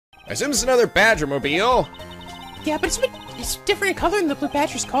I assume it's another Badger mobile. Yeah, but it's different in color than the Blue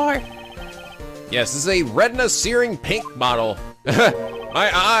Badger's car. Yes, this is a retina searing pink model. My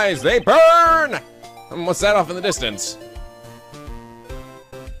eyes, they burn! What's that off in the distance?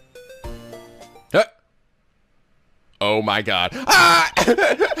 Huh. Oh my god. Ah!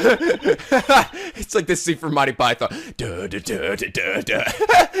 It's like this scene from Monty Python. Duh, duh, duh, duh, duh, duh.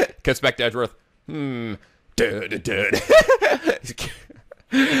 Cuts back to Edgeworth. Duh, duh, duh.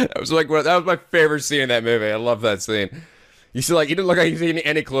 That was my favorite scene in that movie. I love that scene. You see, like, he didn't look like he's getting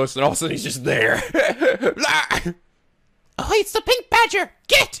any closer, and all of a sudden he's just there. Oh, it's the pink badger!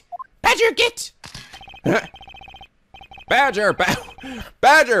 Get! Badger, get! Badger, badger,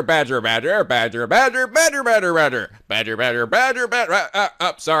 badger, badger, badger, badger, badger, badger, badger, badger, badger,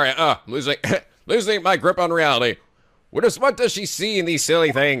 badger, sorry, losing my grip on reality. What does she see in these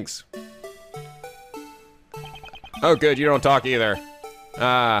silly things? Oh, good, you don't talk either.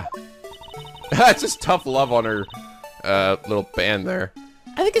 It's just tough love on her, little band there.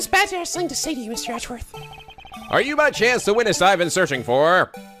 I think this badger has something to say to you, Mr. Edgeworth. Are you my chance to witness I've been searching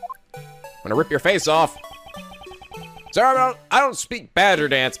for? I'm gonna rip your face off. Sorry, I don't speak badger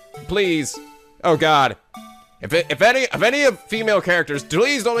dance. Please. Oh God. If any of female characters,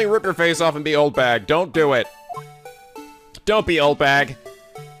 please don't rip your face off and be old bag. Don't do it. Don't be old bag.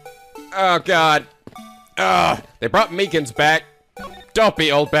 Oh God. They brought Meekins back. Don't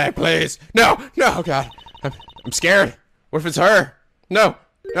be old bag, please. No, God. I'm scared. What if it's her? No.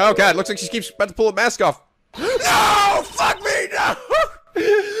 Oh God, looks like she keeps about to pull a mask off. No! Fuck me, no!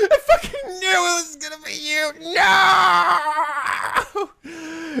 I fucking knew it was gonna be you! No!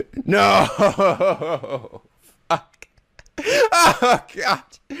 No! Fuck. Oh, God.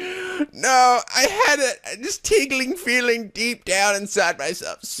 No, I had this tingling feeling deep down inside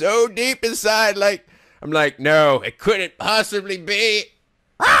myself. So deep inside, like, I'm like, no, it couldn't possibly be.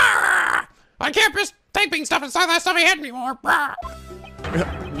 I can't just typing stuff inside that stuffy head anymore.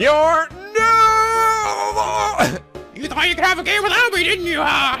 You're no! You thought you could have a game without me, didn't you,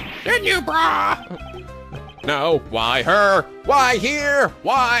 Didn't you, brah? No, why her? Why here?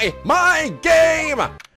 Why my game?